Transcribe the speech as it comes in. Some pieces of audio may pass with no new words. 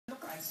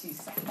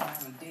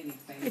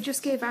I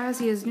just gave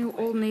Ozzie his new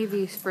Old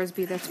Navy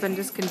Frisbee that's been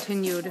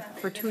discontinued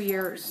for 2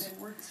 years.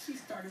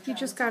 He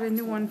just got a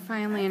new one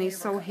finally and he's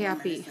so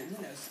happy.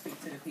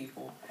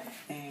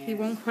 He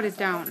won't put it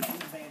down.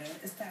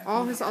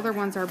 All his other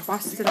ones are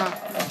busted up.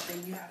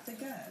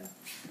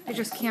 I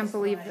just can't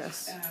believe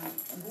this.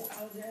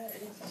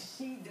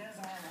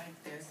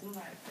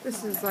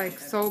 This is like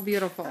so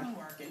beautiful.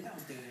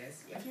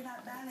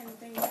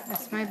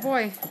 That's my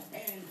boy.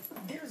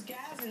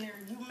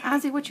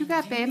 Ozzie, what you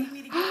got, babe?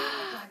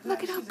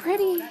 Look at how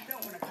pretty.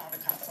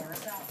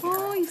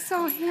 Oh, he's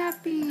so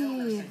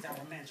happy.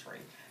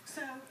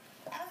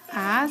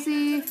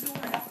 Ozzie.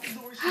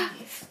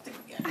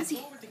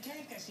 Ozzie.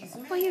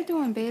 What are you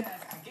doing, babe?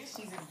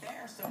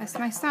 That's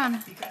my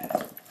son.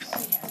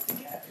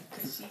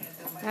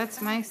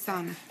 That's my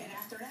son.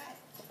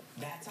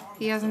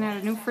 He hasn't had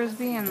a new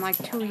Frisbee in like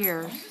 2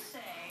 years.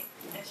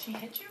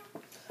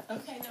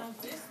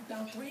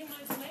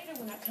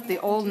 The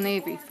Old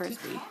Navy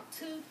Frisbee.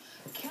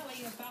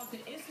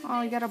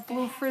 Oh, you got a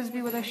blue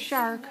Frisbee with a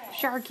shark.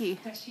 Sharky.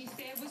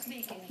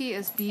 He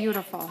is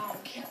beautiful.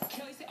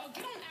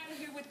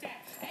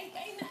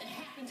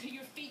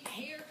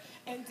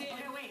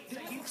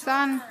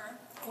 Son.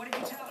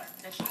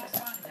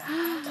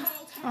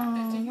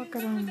 Oh, look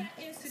at him.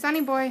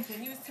 Sonny boy.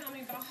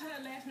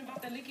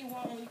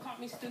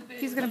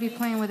 He's going to be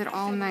playing with it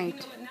all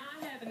night.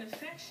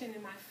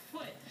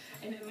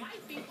 And it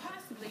might be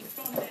possibly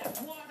from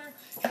that water.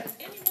 Has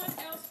anyone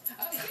else?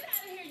 Oh, get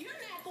out of here. You're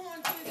not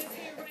going to this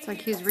here right. It's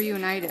like he's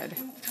reunited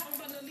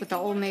with the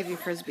Old Navy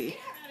Frisbee.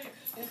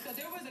 And so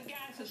there was a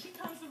guy, so she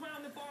comes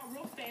around the bar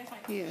real fast.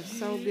 Like, he is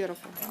so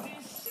beautiful. And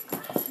then she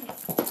grabs me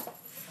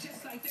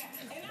just like that.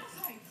 And I was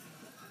like,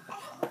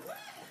 oh,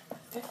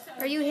 what? So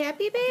are you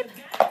happy, babe?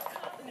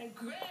 And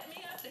grabbed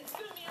me up and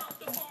threw me off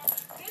the bar.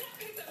 Then I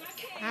picked up my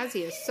can.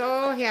 Ozzie is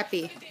so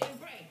happy.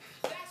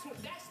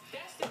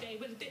 That's the day,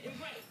 but it didn't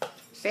break.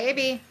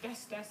 Baby.